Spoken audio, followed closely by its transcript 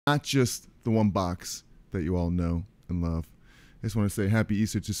not just the one box that you all know and love. I just want to say happy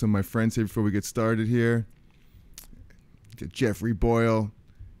Easter to some of my friends here before we get started here. Get Jeffrey Boyle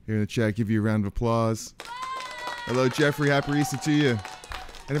here in the chat. Give you a round of applause. Hello, Jeffrey. Happy Easter to you.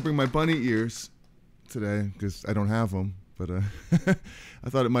 I didn't bring my bunny ears today because I don't have them, but I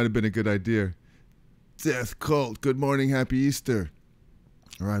thought it might have been a good idea. Death Cult. Good morning. Happy Easter.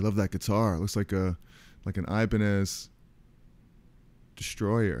 All right, I love that guitar. It looks like an Ibanez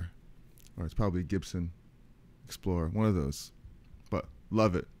Destroyer, or it's probably a Gibson Explorer, one of those. But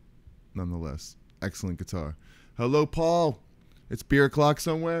love it, nonetheless. Excellent guitar. Hello, Paul. It's beer o'clock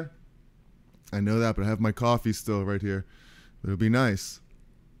somewhere. I know that, but I have my coffee still right here. It'll be nice.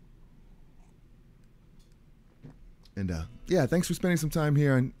 And yeah, thanks for spending some time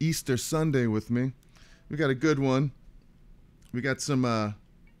here on Easter Sunday with me. We got a good one. We got some of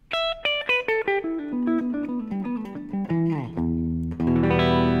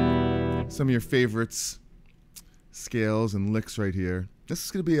your favorites, scales and licks right here. This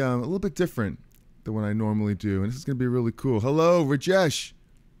is going to be a little bit different than what I normally do, and this is going to be really cool. Hello, Rajesh.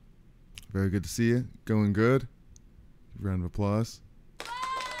 Very good to see you. Going good. Round of applause.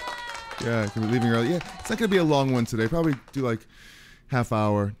 Yeah, can be leaving early. Yeah, it's not going to be a long one today. Probably do like half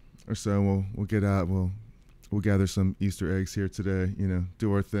hour or so. We'll get out. We'll gather some Easter eggs here today. You know,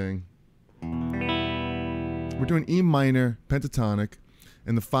 do our thing. We're doing E minor pentatonic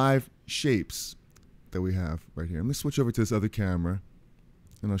and the 5 shapes that we have right here. Let me switch over to this other camera,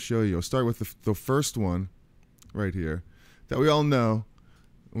 and I'll show you. I'll start with the first one right here that we all know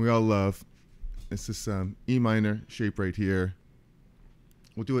and we all love. It's this E minor shape right here.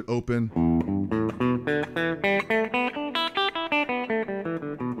 We'll do it open.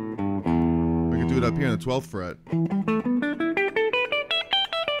 We can do it up here on the 12th fret.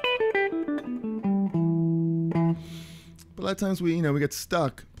 But a lot of times we get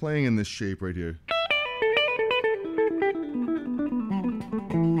stuck playing in this shape right here.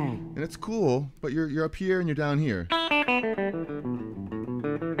 And it's cool, but you're up here and you're down here.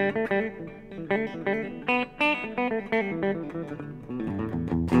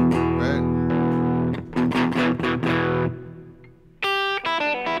 Right?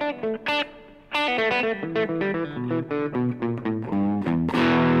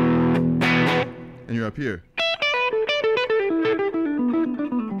 And you're up here.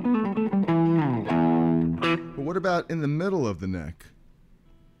 But what about in the middle of the neck?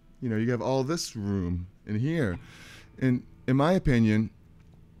 You know, you have all this room in here. And in my opinion,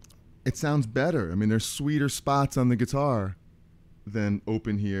 it sounds better. I mean, there's sweeter spots on the guitar than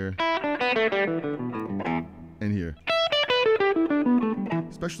open here and here.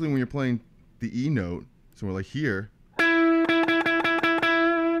 Especially when you're playing the E note. So we're like here.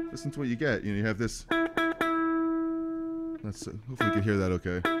 Listen to what you get. You know, you have this. Hopefully you can hear that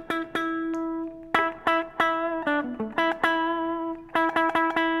okay.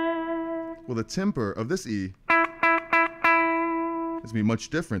 Well, the timbre of this E is going to be much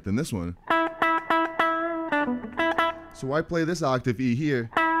different than this one. So why play this octave E here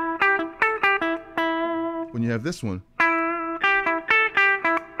when you have this one?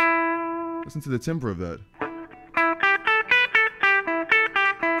 Listen to the timbre of that.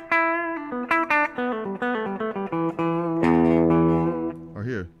 Or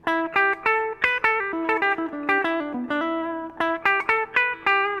here.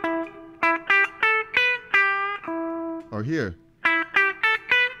 Or here.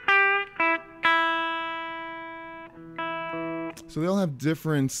 So they all have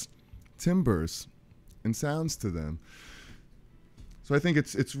different timbres and sounds to them. So I think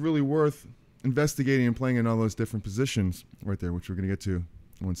it's really worth investigating and playing in all those different positions right there, which we're going to get to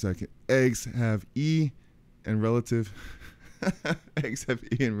in 1 second. Eggs have E and relative. Eggs have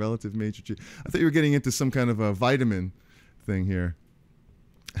E and relative major G. I thought you were getting into some kind of a vitamin thing here.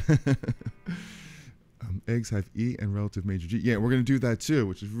 Eggs have E and relative major G. Yeah, we're going to do that too,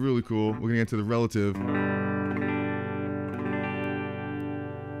 which is really cool. We're going to get to the relative.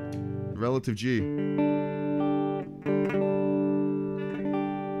 Relative G.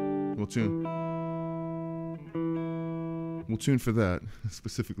 We'll tune. We'll tune for that,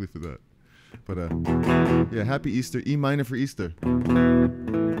 specifically for that. But yeah, happy Easter. E minor for Easter.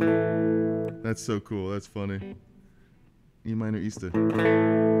 That's so cool. That's funny. E minor Easter.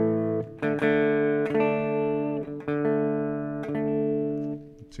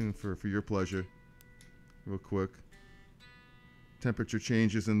 Tune for your pleasure. Real quick. Temperature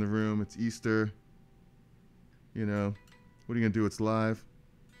changes in the room. It's Easter. You know, what are you going to do? It's live.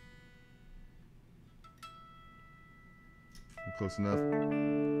 Close enough.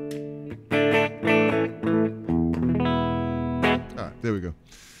 Ah, there we go.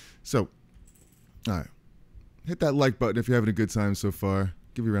 So, all right. Hit that like button if you're having a good time so far.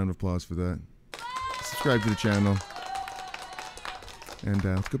 Give you a round of applause for that. Subscribe to the channel. And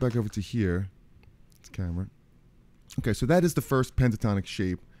let's go back over to here. It's camera. Okay, so that is the first pentatonic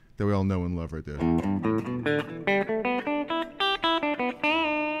shape that we all know and love right there.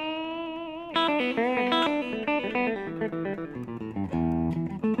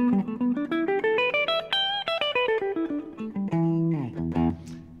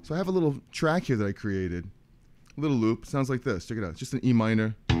 So I have a little track here that I created. A little loop. Sounds like this. Check it out. It's just an E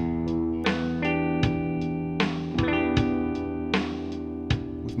minor.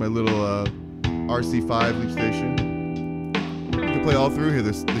 With my little RC5 loop station. You can play all through here,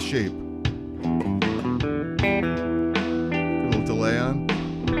 this shape. A little delay on.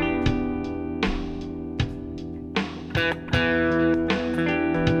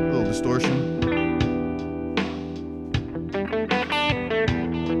 A little distortion.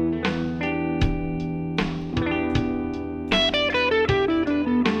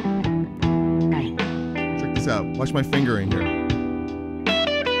 Check this out. Watch my fingering here.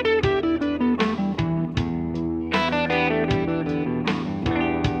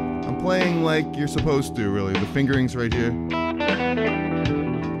 Playing like you're supposed to, really. The fingering's right here.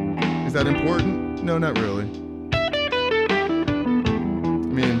 Is that important? No, not really. I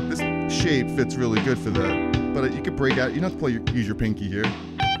mean, this shape fits really good for that. But you could break out. You don't have to use your pinky here.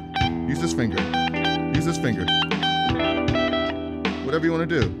 Use this finger. Use this finger. Whatever you want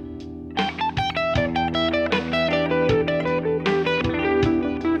to do.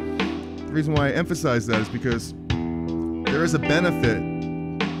 The reason why I emphasize that is because there is a benefit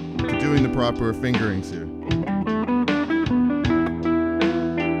doing the proper fingerings here.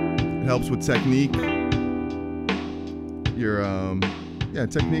 It helps with technique. Your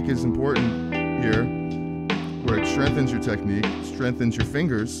technique is important here, where it strengthens your technique, strengthens your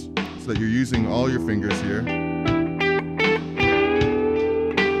fingers, so that you're using all your fingers here.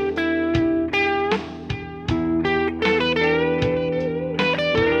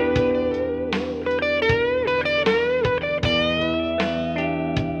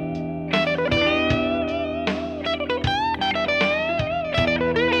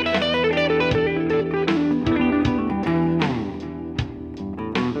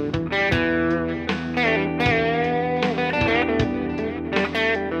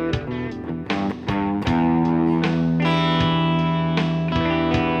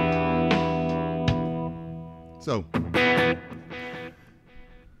 So,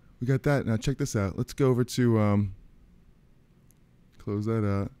 we got that. Now check this out. Let's go over to, close that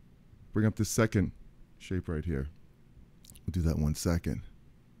out. Bring up this second shape right here. We'll do that 1 second.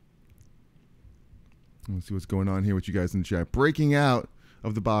 Let's see what's going on here with you guys in the chat. Breaking out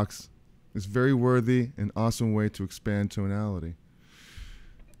of the box is very worthy and awesome way to expand tonality.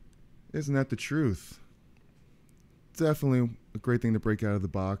 Isn't that the truth? Definitely a great thing to break out of the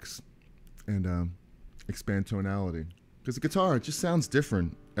box and expand tonality, because the guitar, it just sounds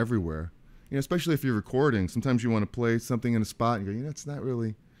different everywhere. You know, especially if you're recording. Sometimes you want to play something in a spot and you go, you know, it's not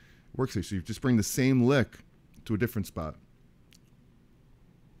really works here. So you just bring the same lick to a different spot.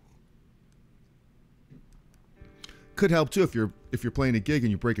 Could help too if you're playing a gig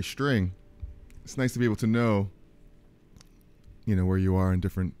and you break a string. It's nice to be able to know, you know, where you are in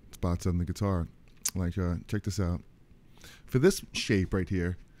different spots on the guitar. Like, check this out. For this shape right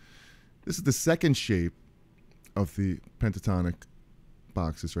here, this is the second shape of the pentatonic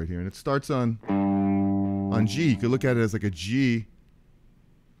boxes right here, and it starts on G. You could look at it as like a G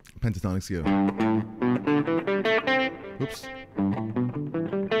pentatonic scale. Oops.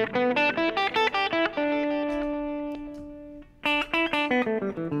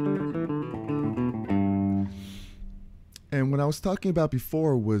 And what I was talking about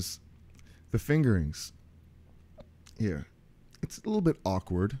before was the fingerings here. It's a little bit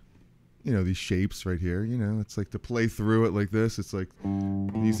awkward. You know, these shapes right here, you know, it's like to play through it like this. It's like,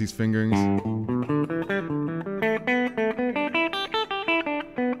 use these fingerings.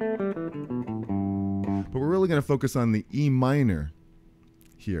 But we're really going to focus on the E minor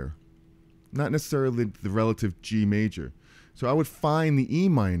here, not necessarily the relative G major. So I would find the E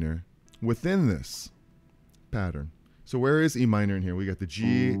minor within this pattern. So where is E minor in here? We got the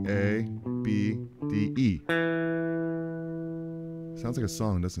G, A, B, D, E. Sounds like a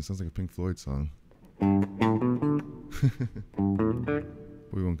song, doesn't it? Sounds like a Pink Floyd song.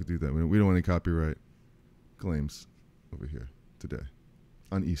 We won't do that. We don't want any copyright claims over here today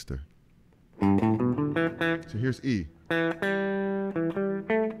on Easter. So here's E.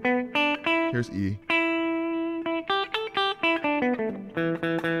 Here's E.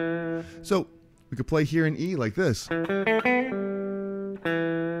 So we could play here in E like this.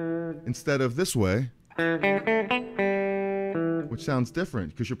 instead of this way, which sounds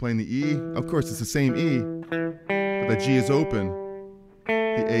different because you're playing the E. Of course, it's the same E, but the G is open.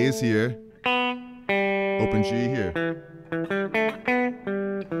 The A is here, open G here.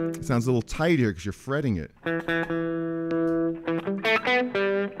 It sounds a little tighter because you're fretting it.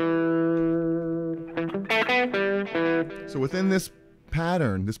 So within this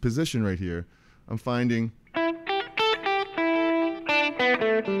pattern, this position right here, I'm finding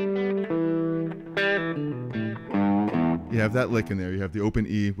you have that lick in there. You have the open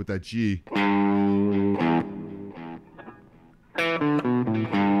E with that G.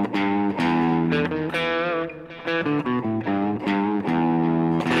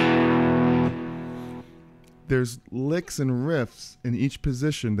 There's licks and riffs in each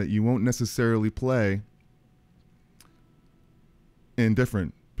position that you won't necessarily play in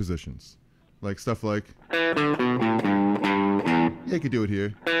different positions. Like stuff like, yeah, you could do it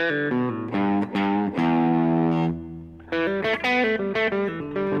here.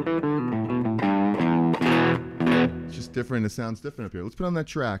 It's just different. It sounds different up here. Let's put on that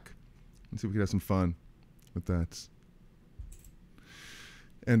track and see if we can have some fun with that.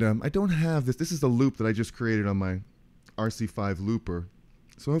 And I don't have this. This is the loop that I just created on my RC5 looper.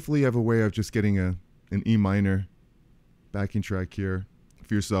 So hopefully you have a way of just getting an E minor backing track here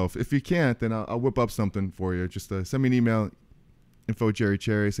for yourself. If you can't, then I'll whip up something for you. Just send me an email,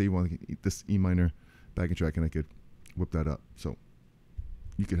 info@Cherries, say you want to get this E minor backing track, and I could whip that up. So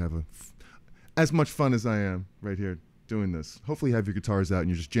you could have as much fun as I am right here doing this. Hopefully you have your guitars out and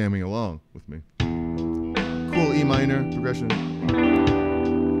you're just jamming along with me. Cool E minor progression.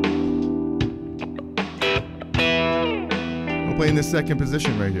 I'm playing this second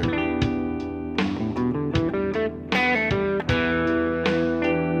position right here.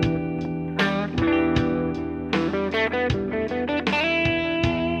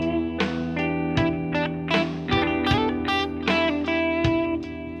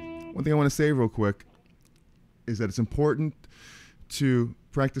 One thing I want to say real quick is that it's important to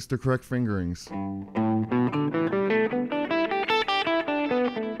practice the correct fingerings.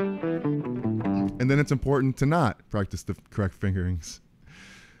 And then it's important to not practice the correct fingerings.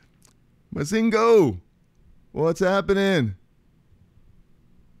 Mazingo! What's happening?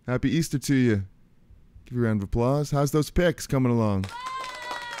 Happy Easter to you. Give you a round of applause. How's those picks coming along?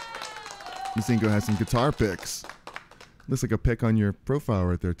 Mazingo has some guitar picks. Looks like a pick on your profile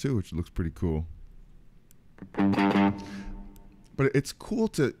right there too, which looks pretty cool. But it's cool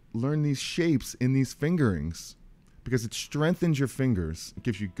to learn these shapes in these fingerings because it strengthens your fingers. It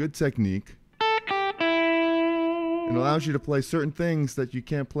gives you good technique. It allows you to play certain things that you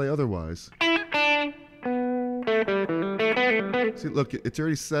can't play otherwise. See, look, it's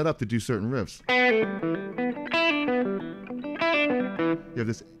already set up to do certain riffs. You have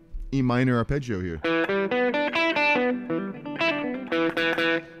this E minor arpeggio here.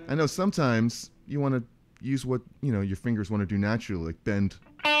 I know sometimes you want to use what, your fingers want to do naturally, like bend.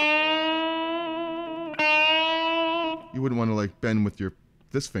 You wouldn't want to bend with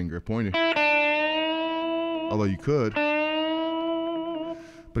this finger pointing. Although you could.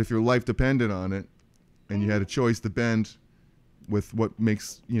 But if your life depended on it and you had a choice to bend with what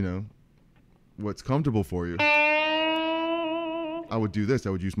makes, what's comfortable for you, I would do this. I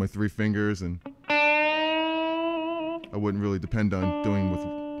would use my 3 fingers and I wouldn't really depend on doing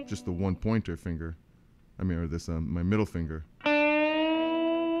with just the one pointer finger. Or this, my middle finger.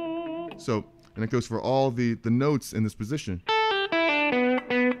 So, and it goes for all the notes in this position.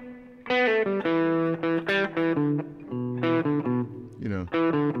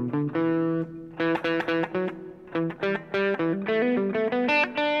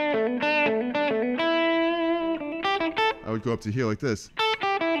 I would go up to here like this.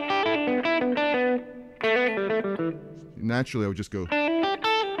 Naturally, I would just go.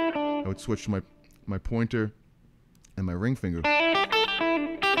 I would switch to my pointer and my ring finger.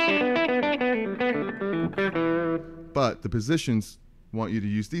 But the positions want you to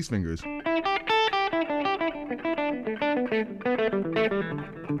use these fingers.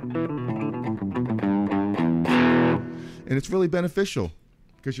 And it's really beneficial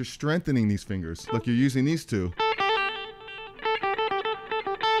because you're strengthening these fingers. Look, you're using these two.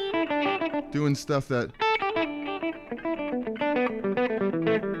 Doing stuff that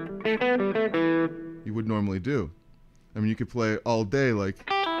you would normally do. You could play all day with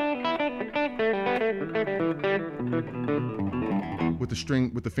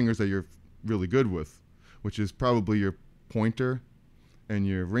the fingers that you're really good with, which is probably your pointer and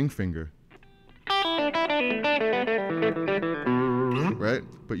your ring finger. Right?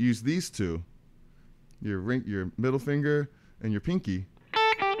 But use these two, your middle finger and your pinky.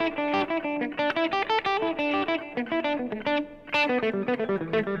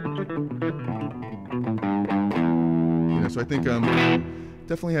 So I think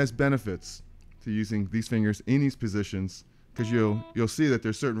definitely has benefits to using these fingers in these positions, because you'll see that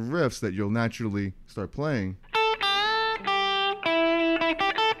there's certain riffs that you'll naturally start playing.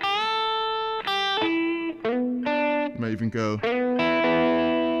 You might even go.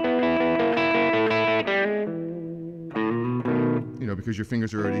 Because your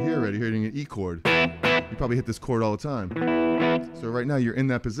fingers are already here, hitting an E chord. You probably hit this chord all the time. So right now you're in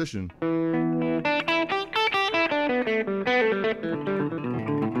that position. So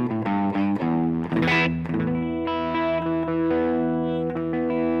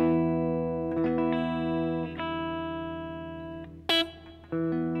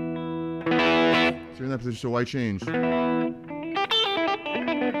you're in that position, so why change?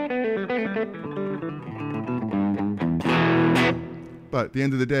 But at the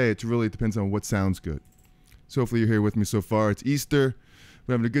end of the day, it really depends on what sounds good. So hopefully you're here with me so far. It's Easter.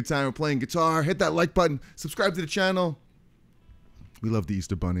 We're having a good time. We're playing guitar. Hit that like button. Subscribe to the channel. We love the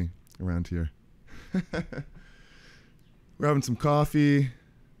Easter Bunny around here. We're having some coffee.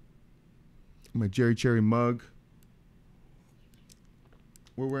 My Cherry mug.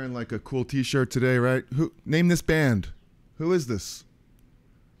 We're wearing like a cool t-shirt today, right? Name this band. Who is this?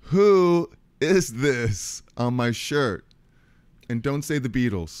 Who is this on my shirt? And don't say the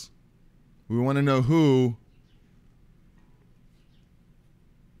Beatles. We want to know who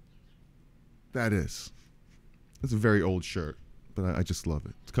that is. It's a very old shirt, but I just love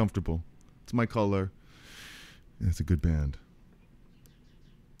it. It's comfortable. It's my color. And it's a good band.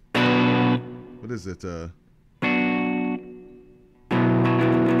 What is it?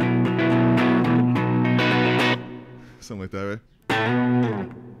 Something like that, right?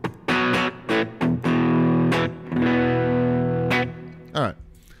 All right,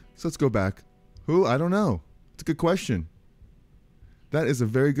 so let's go back. Who? I don't know. It's a good question. That is a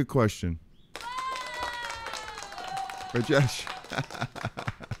very good question. Rajesh.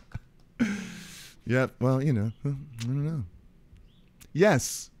 Yeah, well, I don't know.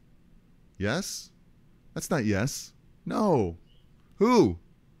 Yes. Yes? That's not yes. No. Who?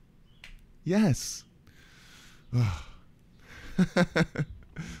 Yes.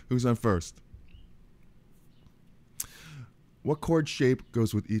 Who's on first? What chord shape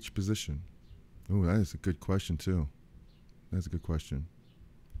goes with each position? Oh, that is a good question, too. That's a good question.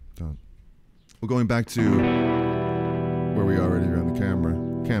 Done. Well, going back to where we are right here on the camera,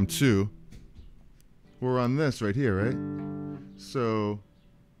 cam 2, we're on this right here, right? So,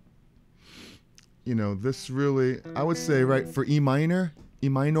 this really, I would say, right, for E minor,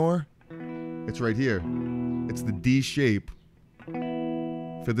 it's right here. It's the D shape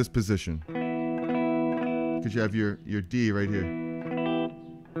for this position. Because you have your D right here.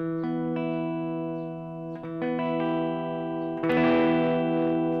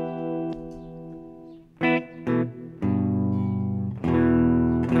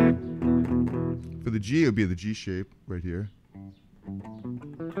 For the G, it would be the G shape right here.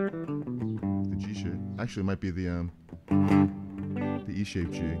 The G shape. Actually, it might be the E shape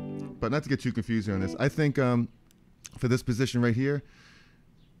G. But not to get too confusing on this, I think for this position right here,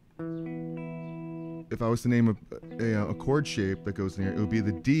 if I was to name a chord shape that goes in here, it would be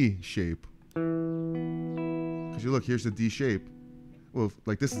the D shape. Because you look, here's the D shape. Well,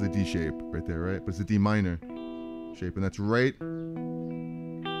 like this is the D shape right there, right? But it's a D minor shape, and that's right.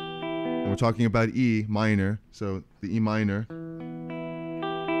 And we're talking about E minor, so the E minor.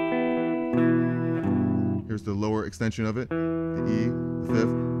 Here's the lower extension of it. The E, the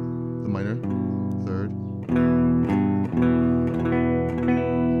fifth, the minor, third.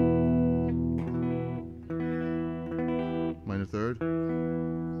 Minor third.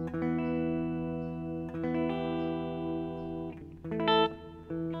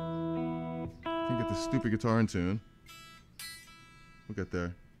 Can't get this stupid guitar in tune. We'll get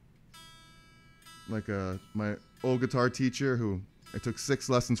there. Like my old guitar teacher who I took 6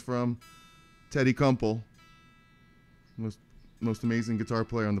 lessons from, Teddy Kumpel. Most amazing guitar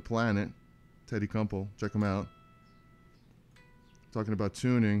player on the planet, Teddy Kumpel. Check him out. Talking about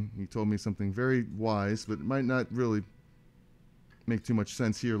tuning, he told me something very wise, but it might not really make too much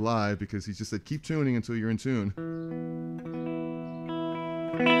sense here live, because he just said, keep tuning until you're in tune.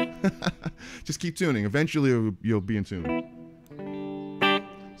 Just keep tuning. Eventually you'll be in tune.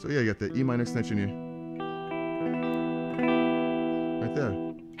 So yeah, you got the E minor extension here. Right there.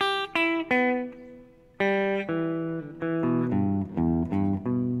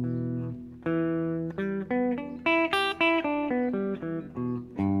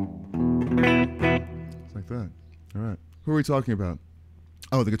 It's like that. All right. Who are we talking about?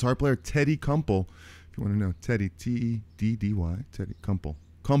 Oh, the guitar player, Teddy Kumpel. If you want to know, Teddy, T-E-D-D-Y, Teddy Kumpel.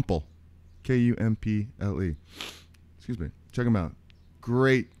 Kumpel, K-U-M-P-L-E. Excuse me. Check him out.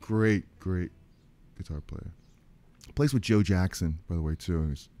 Great, great, great guitar player. Plays with Joe Jackson, by the way, too.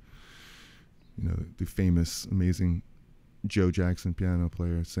 He's, you know, the famous, amazing Joe Jackson piano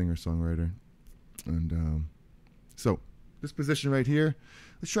player, singer, songwriter. And so this position right here,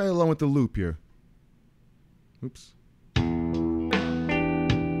 let's try it along with the loop here. Oops. Check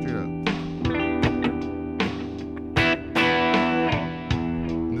it out.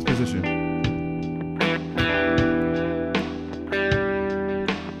 In this position.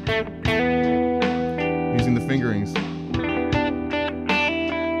 Using the fingerings.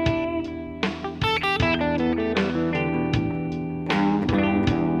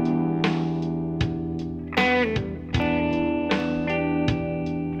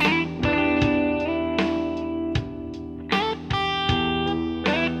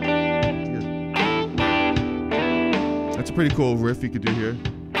 That's a pretty cool riff you could do here.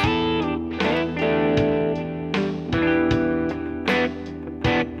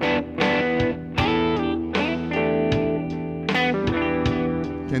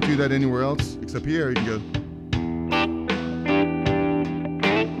 Can't do that anywhere else except here. You can go.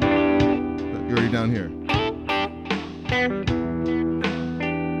 You're already down here.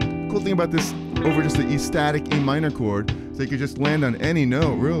 Cool thing about this over just the static E minor chord is that you could just land on any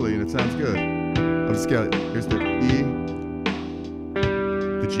note really and it sounds good. I'll just get it. Here's the E,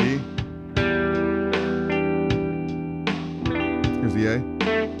 the G, here's the A.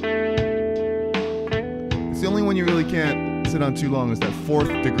 It's the only one you really can't sit on too long is that fourth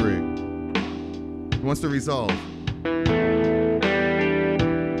degree. It wants to resolve.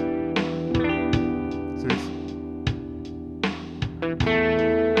 So it's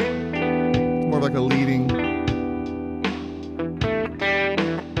more of like a leading.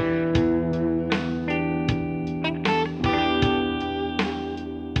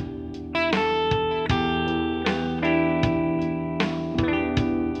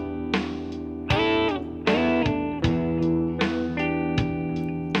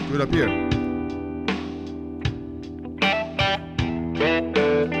 Do it up here.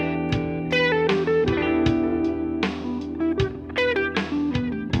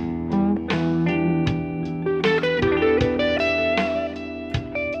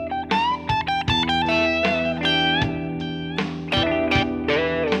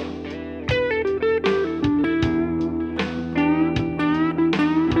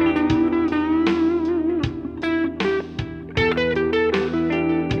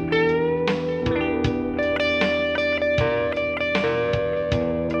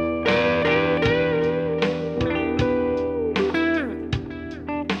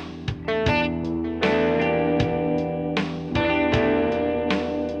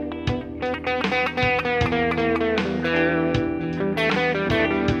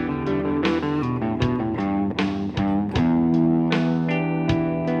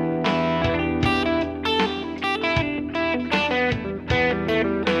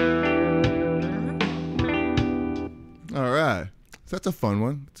 So that's a fun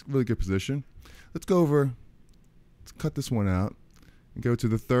one. It's a really good position. Let's go over, let's cut this one out and go to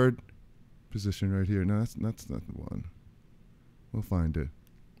the third position right here. No, that's not the one. We'll find it.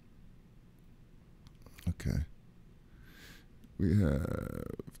 Okay. We have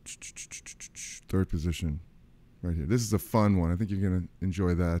third position right here. This is a fun one. I think you're going to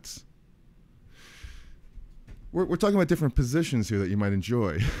enjoy that. We're talking about different positions here that you might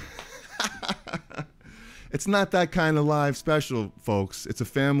enjoy. It's not that kind of live special, folks. It's a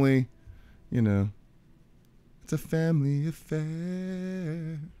family, you know. It's a family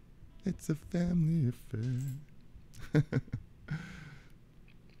affair. It's a family affair.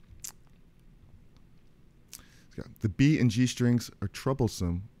 The B and G strings are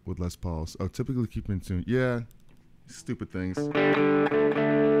troublesome with Les Pauls. Oh, typically keep in tune. Yeah, stupid things. Can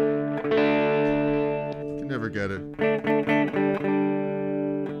never get it.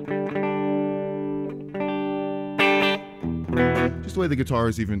 Just the way the guitar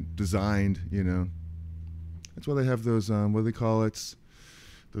is even designed, you know. That's why they have those, what do they call it?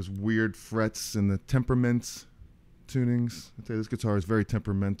 Those weird frets and the temperament tunings. I'd say this guitar is very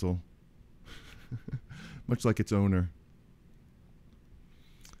temperamental. Much like its owner.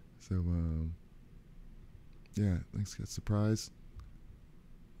 So, yeah, thanks. Got surprised.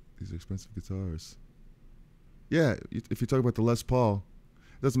 These are expensive guitars. Yeah, if you talk about the Les Paul,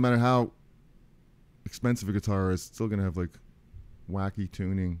 it doesn't matter how expensive a guitar is, it's still going to have like wacky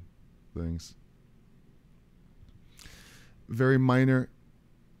tuning things. Very minor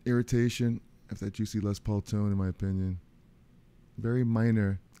irritation of that juicy Les Paul tone, in my opinion. Very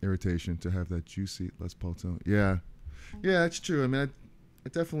minor irritation to have that juicy Les Paul tone. Yeah, yeah, that's true. I mean, I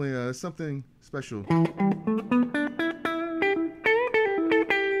definitely something special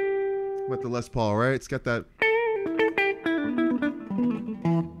with the Les Paul, right? It's got that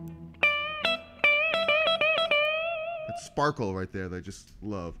sparkle right there that I just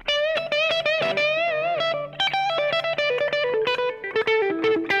love.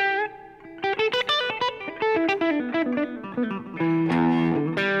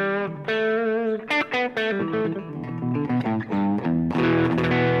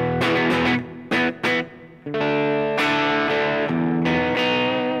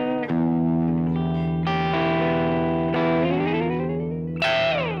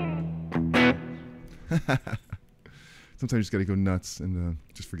 Sometimes you just gotta go nuts and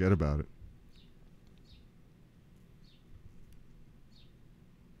just forget about it.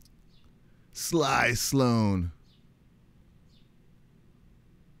 Sly Sloan.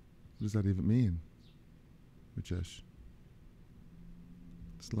 What does that even mean, Rajesh?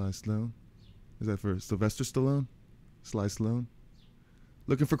 Sly Sloan? Is that for Sylvester Stallone? Sly Sloan?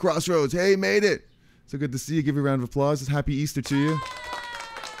 Looking for Crossroads. Hey, made it. So good to see you. Give you a round of applause. Happy Easter to you.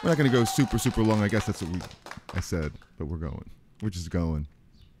 We're not going to go super, super long. I guess that's what I said, but we're going. We're just going.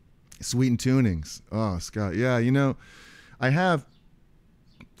 Sweetened tunings. Oh, Scott. Yeah, you know, I have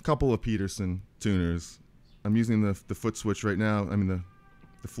a couple of Peterson tuners. I'm using the foot switch right now. I mean,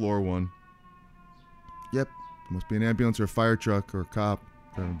 the floor one. Yep. There must be an ambulance or a fire truck or a cop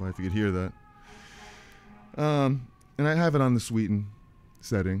driving by if you could hear that. And I have it on the sweeten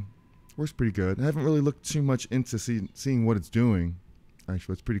setting. Works pretty good. I haven't really looked too much into seeing what it's doing.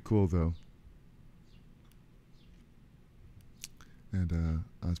 Actually, it's pretty cool though. And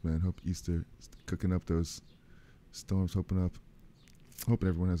Osman, hope Easter is cooking up those storms. Hoping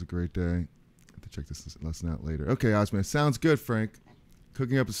everyone has a great day. I have to check this lesson out later. Okay, Osman, sounds good, Frank.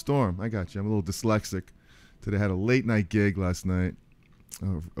 Cooking up a storm. I got you. I'm a little dyslexic. Today I had a late night gig last night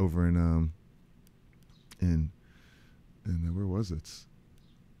over in where was it?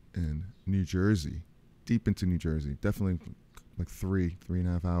 In New Jersey, deep into New Jersey. Definitely like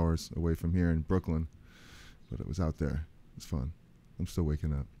 3.5 hours away from here in Brooklyn, but it was out there. It was fun. I'm still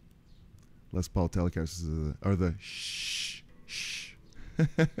waking up. Les Paul telecasts are the shh.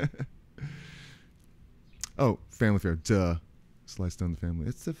 Oh, family affair. Duh. Slice down the family.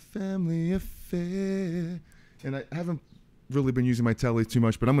 It's a family affair. And I haven't really been using my telly too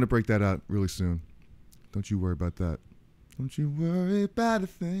much, but I'm going to break that out really soon. Don't you worry about that. Don't you worry about a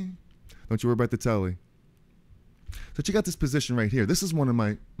thing. Don't you worry about the telly. So check out this position right here. This is one of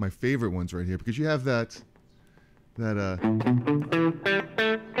my favorite ones right here because you have that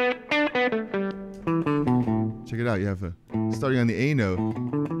check it out. You have starting on the A note.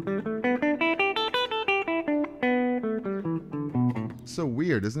 It's so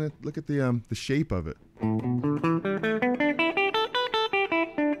weird, isn't it? Look at the shape of it.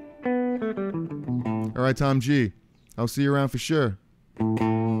 All right, Tom G. I'll see you around for sure.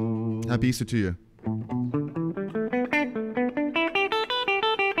 Happy Easter to you.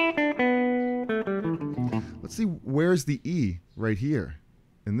 Let's see, where's the E right here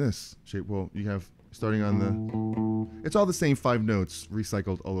in this shape? Well, you have starting on it's all the same 5 notes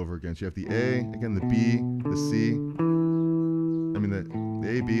recycled all over again. So you have the A, again the B, the C, I mean the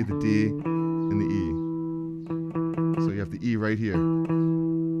A, B, the D, and the E. So you have the E right here.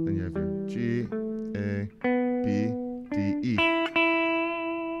 Then you have your G, A, B, D, E.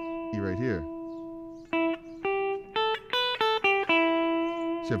 E right here.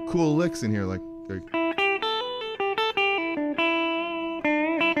 So you have cool licks in here like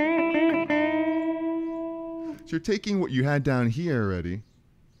so you're taking what you had down here already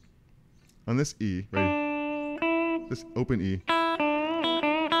on this E, right? This open E.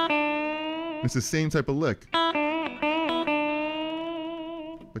 It's the same type of lick.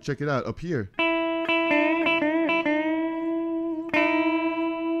 But check it out up here.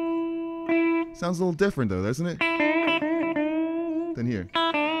 Sounds a little different though, doesn't it? Than here.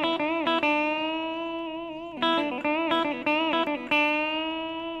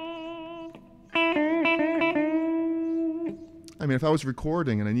 I mean, if I was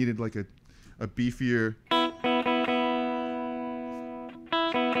recording and I needed like a beefier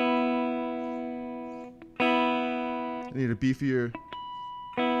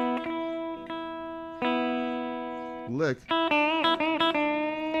lick,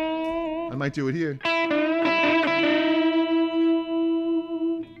 I might do it here.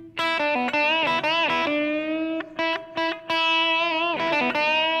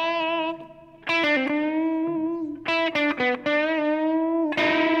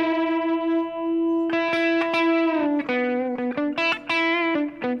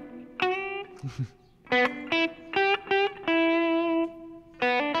 Yeah,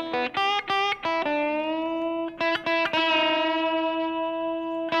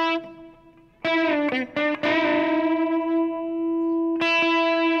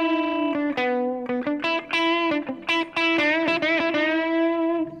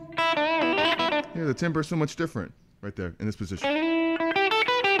 the timbre is so much different right there in this position.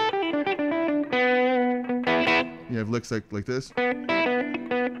 You have licks like this.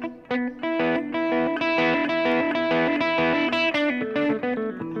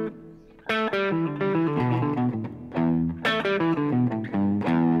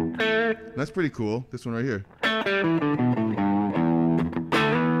 That's pretty cool. This one right here.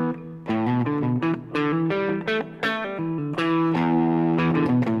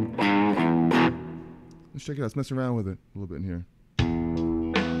 Let's check it out. Let's mess around with it a little bit in here.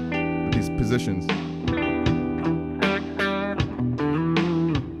 With these positions.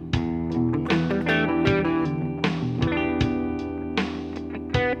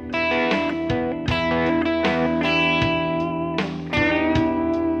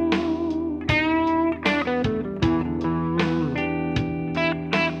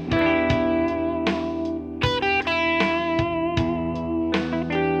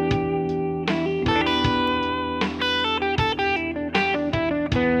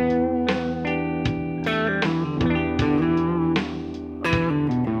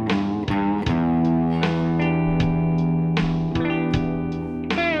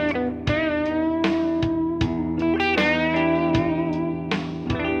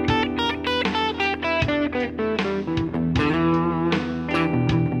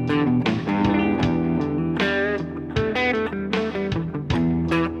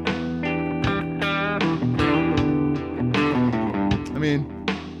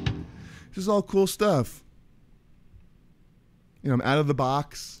 This is all cool stuff. You know, I'm out of the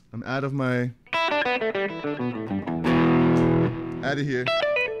box. I'm out of my... out of here.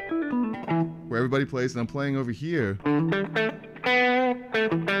 Where everybody plays, and I'm playing over here.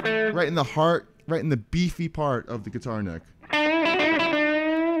 Right in the heart, right in the beefy part of the guitar neck.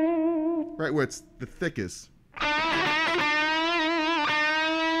 Right where it's the thickest.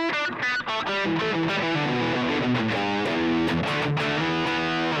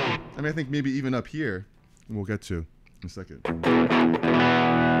 I mean, I think maybe even up here, and we'll get to in a second.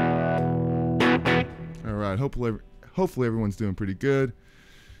 All right, hopefully everyone's doing pretty good.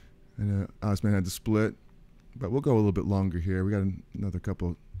 And Osman had to split, but we'll go a little bit longer here. We got another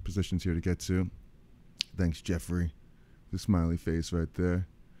couple positions here to get to. Thanks, Jeffrey. The smiley face right there.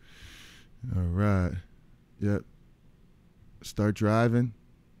 All right. Yep. Start driving.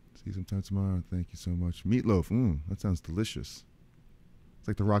 See you sometime tomorrow. Thank you so much. Meatloaf. That sounds delicious. It's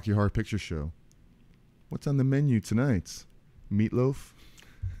like the Rocky Horror Picture Show. What's on the menu tonight? Meatloaf?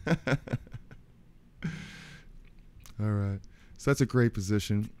 All right. So that's a great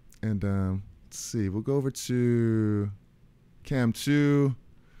position. And let's see. We'll go over to Cam 2.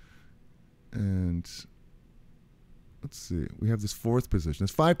 And let's see. We have this fourth position. There's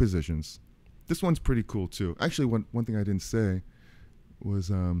 5 positions. This one's pretty cool, too. Actually, one thing I didn't say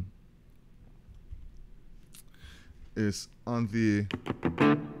was... is on the,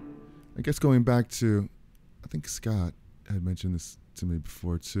 I guess going back to, I think Scott had mentioned this to me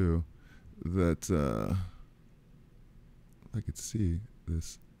before too, that I could see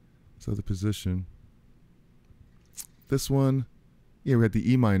this other position. This one, yeah, we had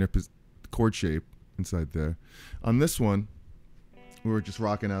the E minor chord shape inside there. On this one, we were just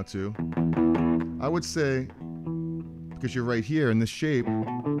rocking out to. I would say, because you're right here in this shape,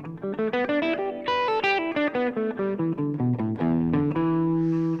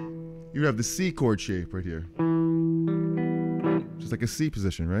 you have the C chord shape right here. Just like a C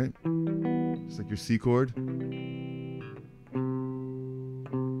position, right? Just like your C chord.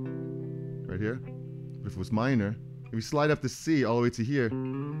 Right here. But if it was minor, if you slide up the C all the way to here,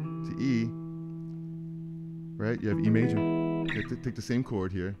 to E, right? You have E major. You have to take the same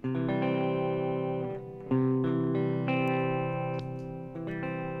chord here.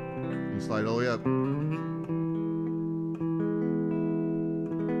 You slide all the way up.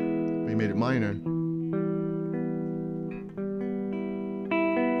 They made it minor.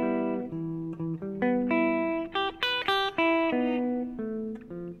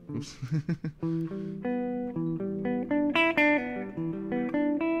 Oops.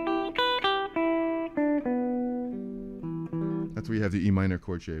 That's where you have the E minor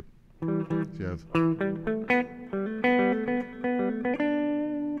chord shape. So you have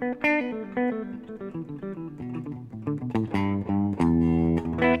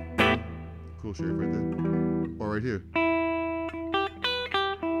cool shape right there. Or right here.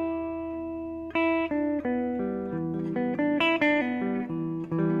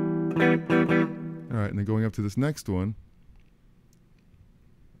 All right, and then going up to this next one,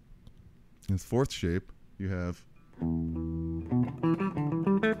 this fourth shape, you have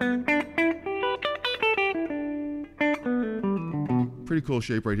pretty cool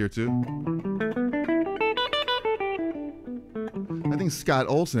shape right here too. I think Scott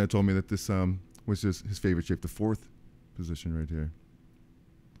Olson had told me that this was just his favorite shape, the fourth position right here.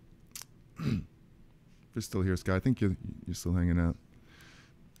 If you're still here, Scott, I think you're still hanging out.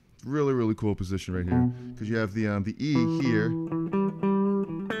 Really, really cool position right here, because you have the E here.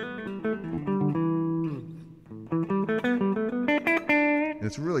 And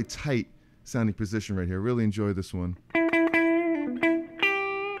it's a really tight sounding position right here. Really enjoy this one.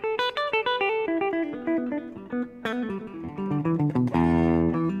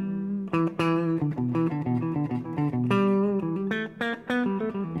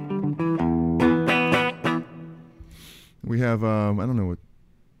 We have, I don't know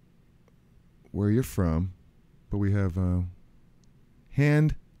where you're from, but we have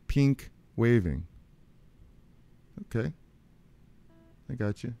hand pink waving. Okay. I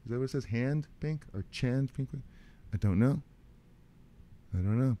got you. Is that what it says? Hand pink or chand pink? I don't know. But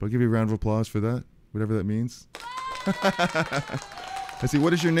I'll give you a round of applause for that, whatever that means. I see.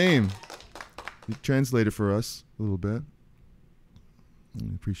 What is your name? You translate it for us a little bit. I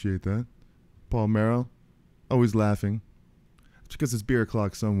appreciate that. Paul Merrill, always laughing. It's because it's beer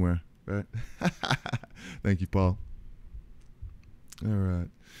o'clock somewhere, right? Thank you, Paul. All right.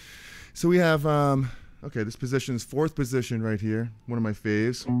 So we have, okay, this position is fourth position right here. One of my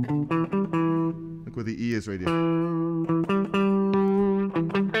faves. Look where the E is right here.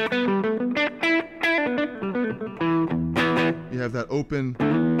 You have that open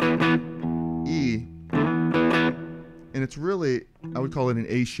E. And it's really, I would call it an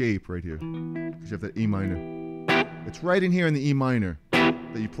A shape right here. Because you have that E minor. It's right in here in the E minor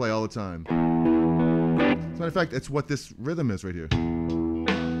that you play all the time. As a matter of fact, it's what this rhythm is right here.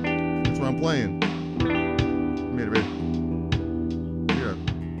 That's what I'm playing. Made it ready. Here.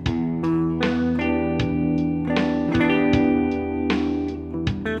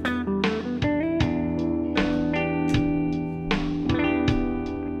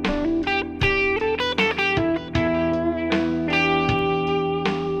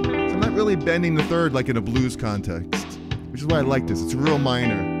 So I'm not really bending the third like in a blues context, which is why I like this. It's real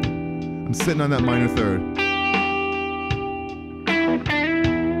minor. I'm sitting on that minor third.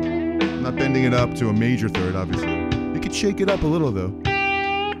 Not bending it up to a major third, obviously. You could shake it up a little, though. So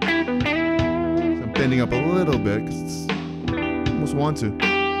I'm bending up a little bit, because I almost want to.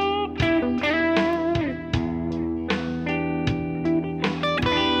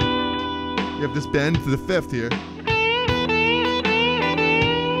 You have this bend to the fifth here.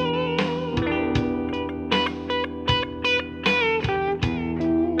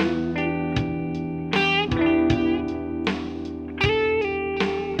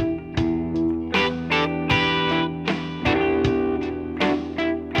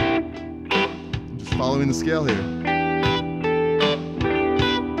 Following the scale here.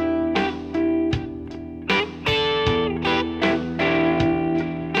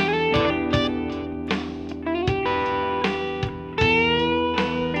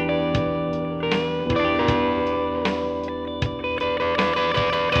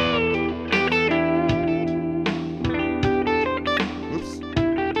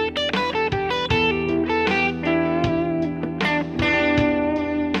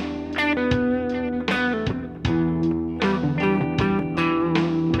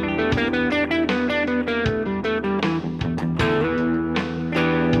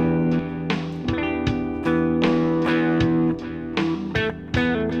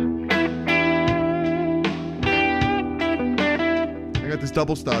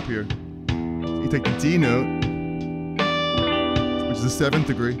 Double stop here. You take the D note, which is the 7th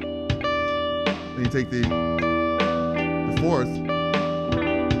degree. Then you take the 4th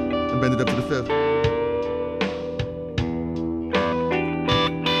and bend it up to the 5th.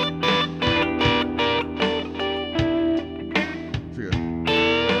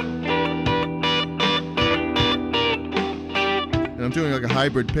 And I'm doing like a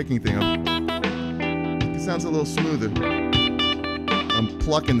hybrid picking thing. It sounds a little smoother. I'm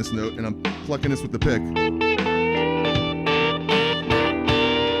plucking this note, and I'm plucking this with the pick.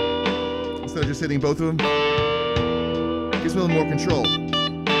 Instead of just hitting both of them, it gives me a little more control.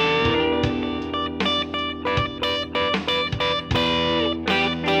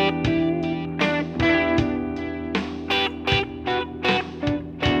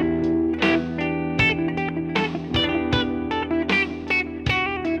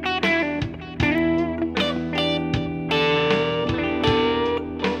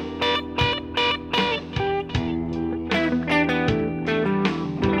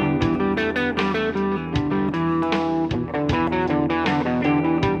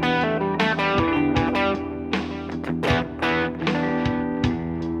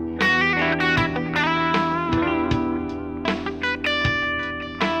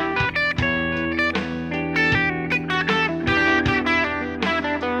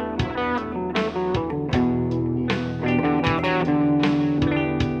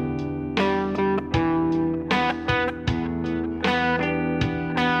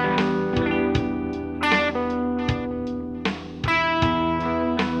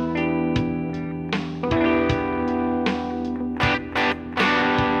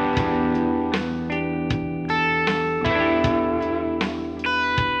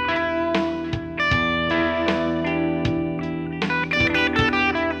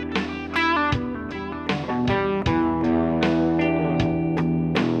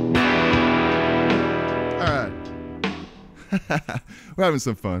 We're having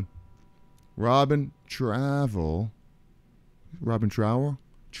some fun. Robin Travel. Robin Trower?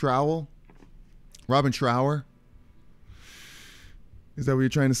 Trowel? Robin Trower? Is that what you're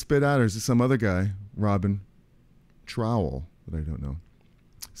trying to spit out, or is it some other guy? Robin Trowel that I don't know.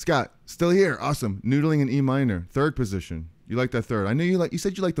 Scott, still here. Awesome. Noodling in E minor. Third position. You like that third. I knew you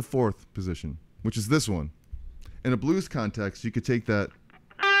said you like the fourth position, which is this one. In a blues context, you could take that,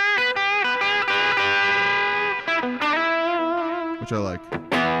 which I like.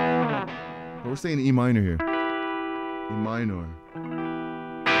 But we're saying E minor here. E minor.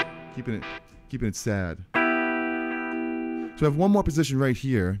 Keeping it sad. So I have one more position right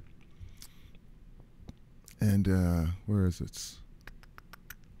here. And where is it?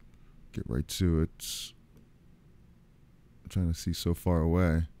 Get right to it. I'm trying to see So Far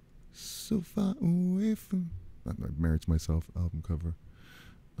Away. So far away from... I Married to Myself album cover.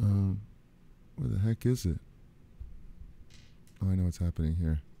 Where the heck is it? Oh, I know what's happening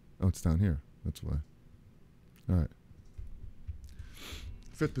here. Oh, it's down here. That's why. All right.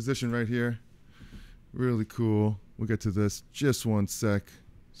 Fifth position right here. Really cool. We'll get to this. Just one sec.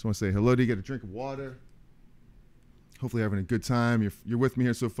 Just want to say hello to you. Get a drink of water. Hopefully having a good time. You're with me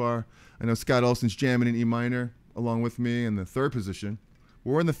here so far. I know Scott Olson's jamming in E minor along with me in the third position.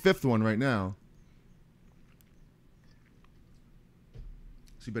 We're in the fifth one right now.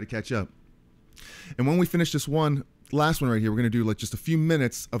 So you better catch up. And when we finish this last one right here, we're going to do like just a few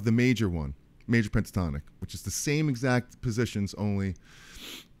minutes of the major one, major pentatonic, which is the same exact positions, only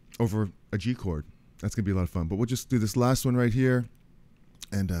over a G chord. That's going to be a lot of fun. But we'll just do this last one right here,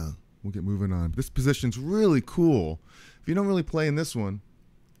 and we'll get moving on. This position's really cool. If you don't really play in this one,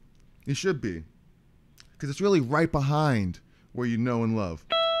 you should be, because it's really right behind where you know and love.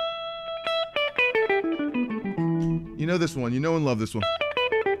 You know this one. You know and love this one.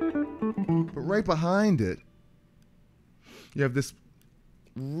 But right behind it, you have this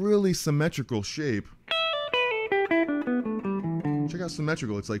really symmetrical shape. Check out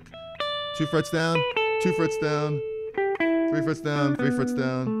symmetrical. It's like 2 frets down, 2 frets down, 3 frets down, 3 frets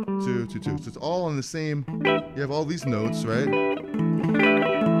down, 2, 2, 2. So it's all on the same. You have all these notes, right?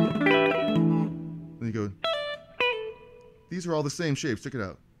 Then you go. These are all the same shapes. Check it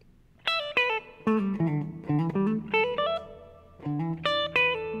out.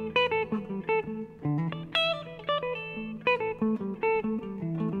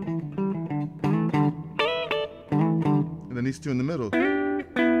 And then these two in the middle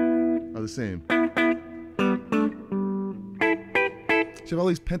are the same. So you have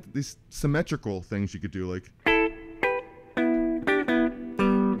all these symmetrical things you could do, like.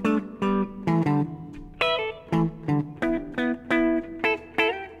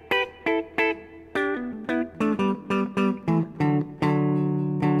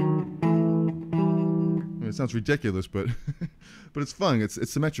 It sounds ridiculous, but but it's fun. It's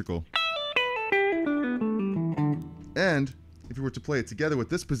symmetrical. And if you were to play it together with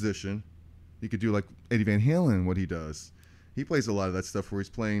this position, you could do like Eddie Van Halen, what he does. He plays a lot of that stuff where he's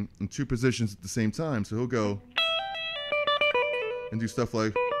playing in 2 positions at the same time. So he'll go and do stuff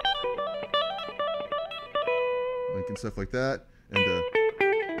like and stuff like that,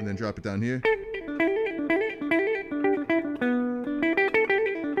 and then drop it down here.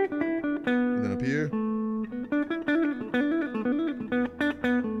 And then up here.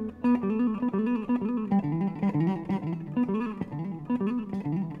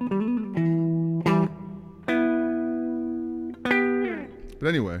 But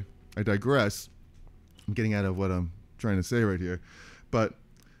anyway, I digress. I'm getting out of what I'm trying to say right here. But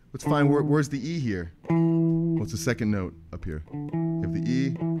let's find where's the E here? What's the second note up here? You have the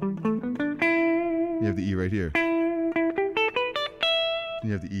E. You have the E right here. And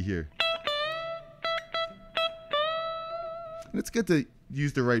you have the E here. And it's good to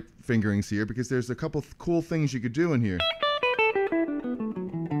use the right fingerings here because there's a couple cool things you could do in here.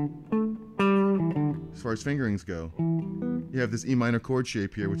 As far as fingerings go. You have this E minor chord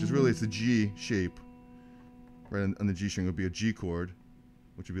shape here, which is really, it's a G shape. Right on the G string would be a G chord,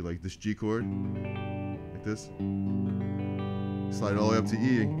 which would be like this G chord, like this. Slide it all the way up to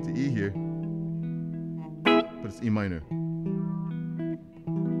E here. But it's E minor.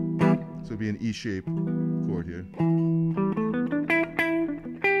 So it'd be an E shape chord here.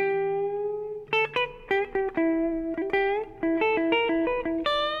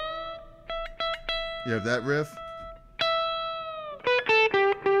 You have that riff.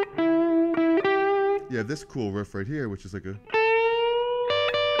 You have this cool riff right here, which is like a.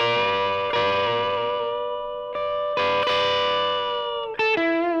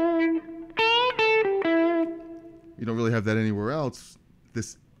 You don't really have that anywhere else,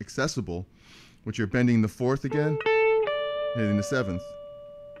 this accessible, which you're bending the fourth again. hitting the 7th.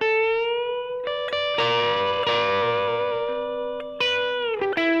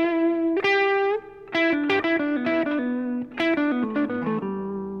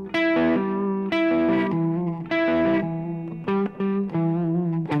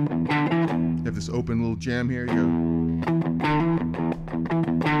 You have this open little jam here. You go.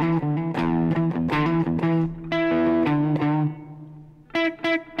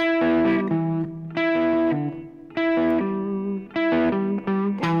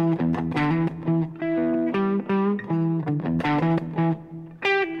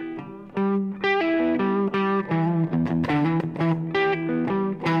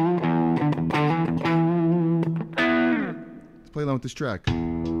 Play along with this track.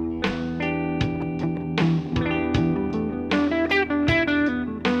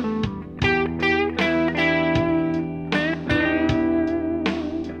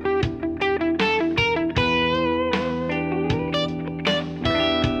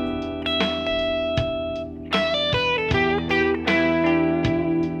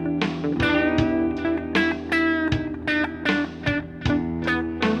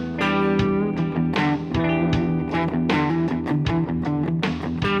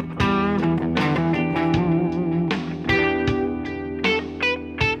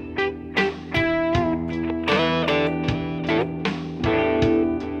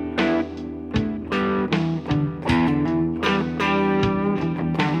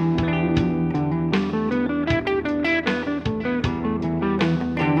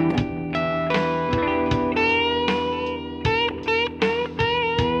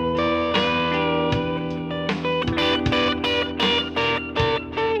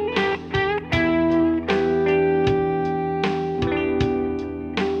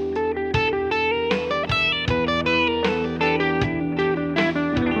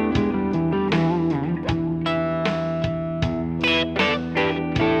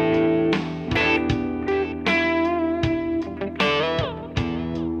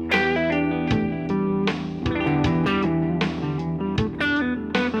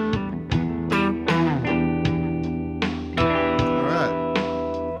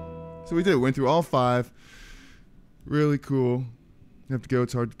 So we did. Went through all 5. Really cool. You have to go.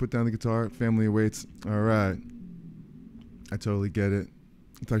 It's hard to put down the guitar. Family awaits. All right. I totally get it.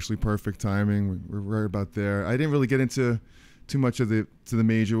 It's actually perfect timing. We're right about there. I didn't really get into too much of the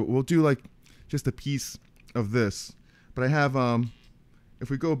major. We'll do like just a piece of this. But I have if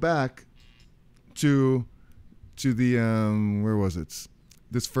we go back to the where was it?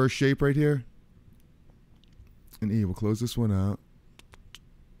 This first shape right here. And E. We'll close this one out.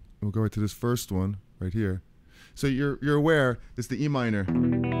 We'll go right to this first one right here. So you're aware this is the E minor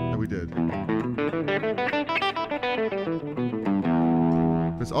that we did.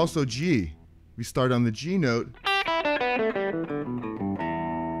 There's also G. We start on the G note.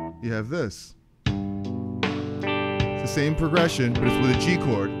 You have this. It's the same progression, but it's with a G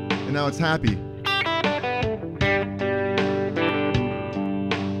chord. And now it's happy.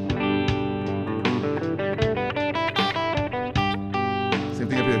 Same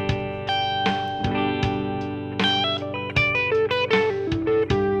thing up here.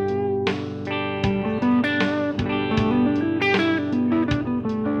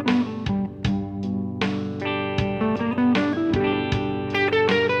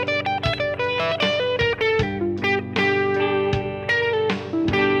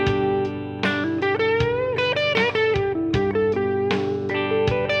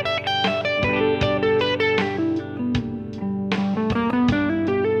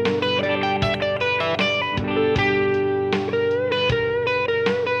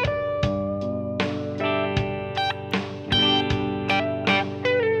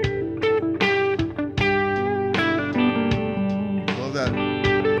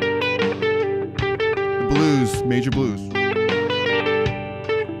 Blues, major blues.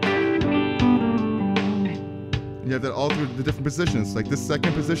 You have that all through the different positions, like this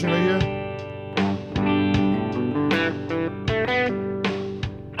second position right here.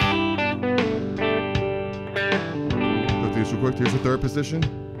 Go through this real quick. Here's the third position.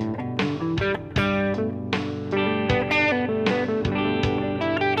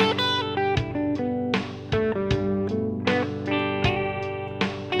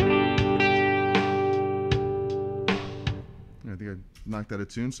 I think I knocked out of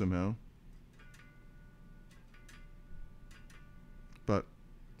tune somehow. But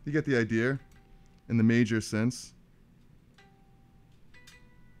you get the idea in the major sense.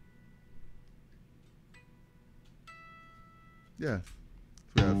 Yeah. So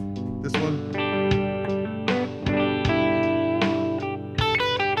we have this one.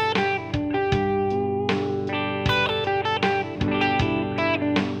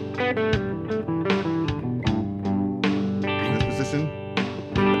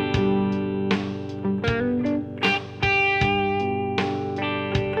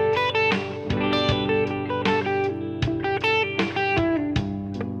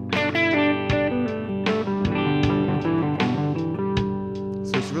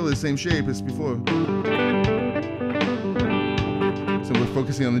 So it's really the same shape as before. So we're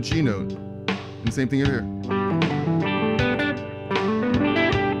focusing on the G note. And the same thing over here.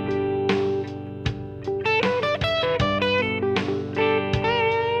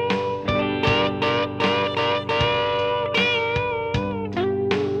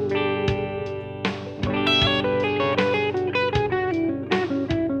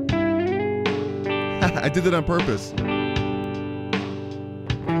 I did that on purpose.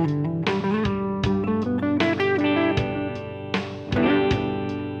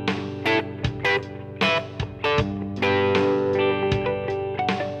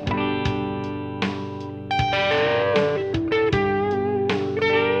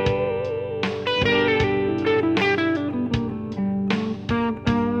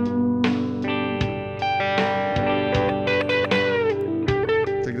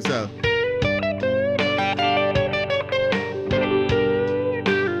 Check this out.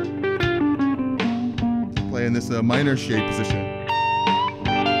 In this minor shape position.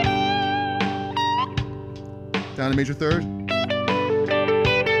 Down to major third.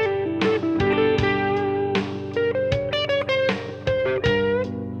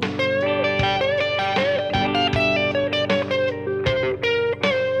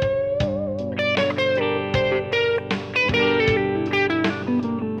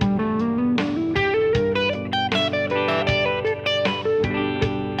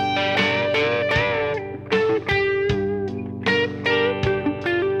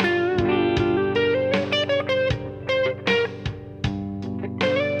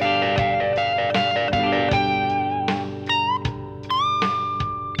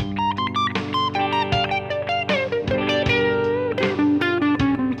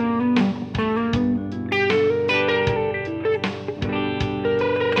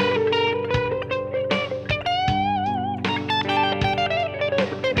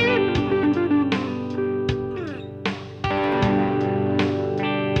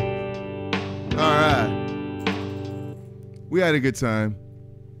 We had a good time.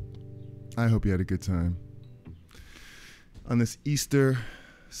 I hope you had a good time. On this Easter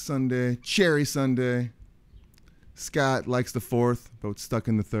Sunday, Cherry Sunday. Scott likes the fourth, but stuck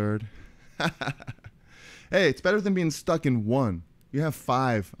in the third. Hey, it's better than being stuck in one. You have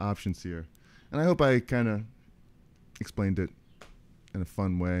 5 options here. And I hope I kind of explained it in a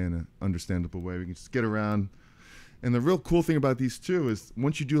fun way, in an understandable way. We can just get around. And the real cool thing about these two is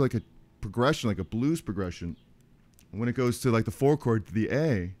once you do like a progression, like a blues progression, when it goes to like the 4 chord to the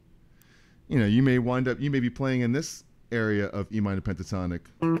A, you know, you may be playing in this area of E minor pentatonic,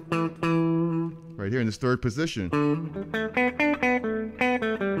 right here in this 3rd position.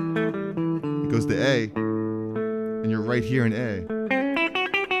 It goes to A, and you're right here in A.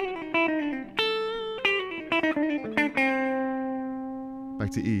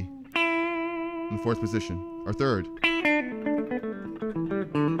 Back to E, in the 4th position, or 3rd.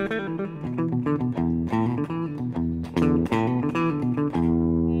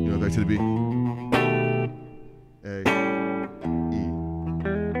 Back to the B. A, E.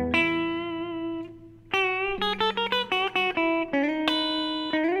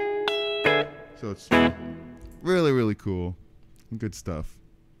 So it's really, really cool and good stuff.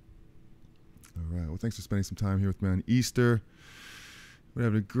 All right. Well, thanks for spending some time here with me on Easter. We're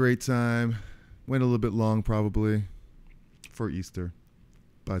having a great time. Went a little bit long probably for Easter,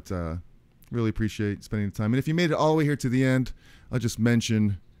 but really appreciate spending the time. And if you made it all the way here to the end, I'll just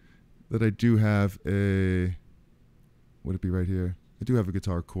mention that I do have a, would it be right here? I do have a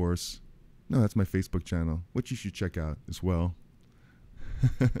guitar course. No, that's my Facebook channel, which you should check out as well.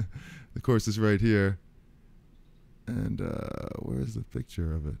 The course is right here. And where's the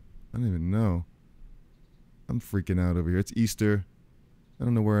picture of it? I don't even know. I'm freaking out over here. It's Easter. I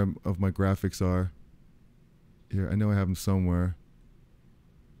don't know where of my graphics are. Here, I know I have them somewhere.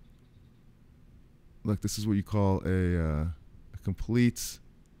 Look, this is what you call a complete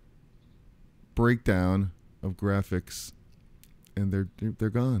breakdown of graphics, and they're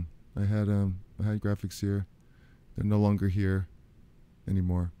gone. I had graphics here. They're no longer here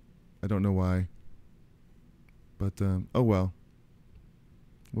anymore. I don't know why, but oh well.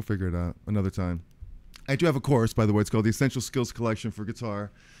 We'll figure it out another time. I do have a course, by the way. It's called the Essential Skills Collection for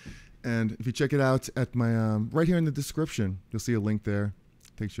Guitar, and if you check it out at my right here in the description, you'll see a link there.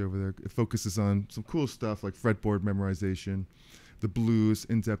 It takes you over there. It focuses on some cool stuff like fretboard memorization, the blues,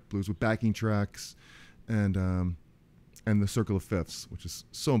 in-depth blues with backing tracks, and and the circle of fifths, which is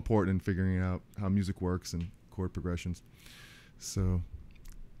so important in figuring out how music works and chord progressions. So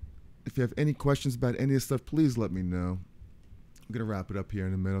if you have any questions about any of this stuff, please let me know. I'm going to wrap it up here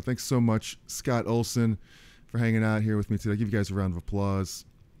in a minute. Thanks so much, Scott Olson, for hanging out here with me today. I'll give you guys a round of applause.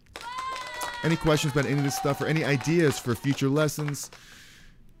 Any questions about any of this stuff or any ideas for future lessons,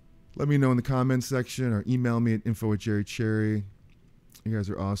 let me know in the comments section or email me at info@jerrycherry. You guys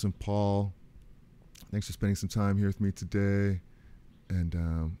are awesome. Paul, thanks for spending some time here with me today.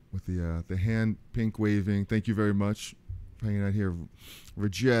 And with the hand pink waving, thank you very much for hanging out here.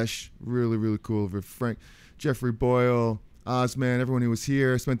 Rajesh, really, really cool. Frank, Jeffrey Boyle, Ozman, everyone who was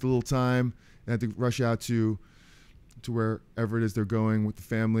here, spent a little time and had to rush out to wherever it is they're going with the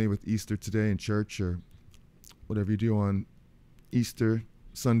family, with Easter today in church or whatever you do on Easter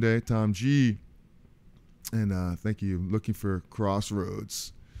Sunday. Tom G. And thank you. Looking for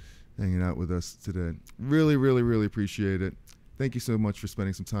Crossroads, hanging out with us today. Really, really, really appreciate it. Thank you so much for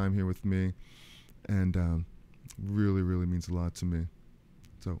spending some time here with me. And really, really means a lot to me.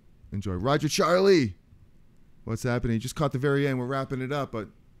 So enjoy. Roger Charlie, what's happening? You just caught the very end. We're wrapping it up, but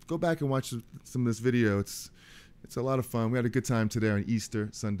go back and watch some of this video. It's a lot of fun. We had a good time today on Easter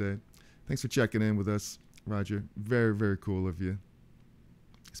Sunday. Thanks for checking in with us, Roger. Very, very cool of you.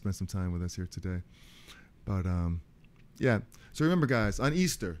 Spend some time with us here today. But yeah. So remember, guys, on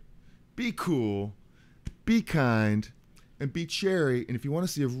Easter, be cool, be kind, and be cherry. And if you want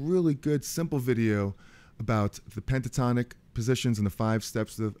to see a really good, simple video about the pentatonic positions and the 5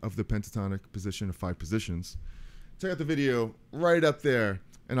 steps of the pentatonic position, of 5 positions, check out the video right up there.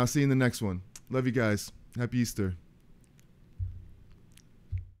 And I'll see you in the next one. Love you guys. Happy Easter.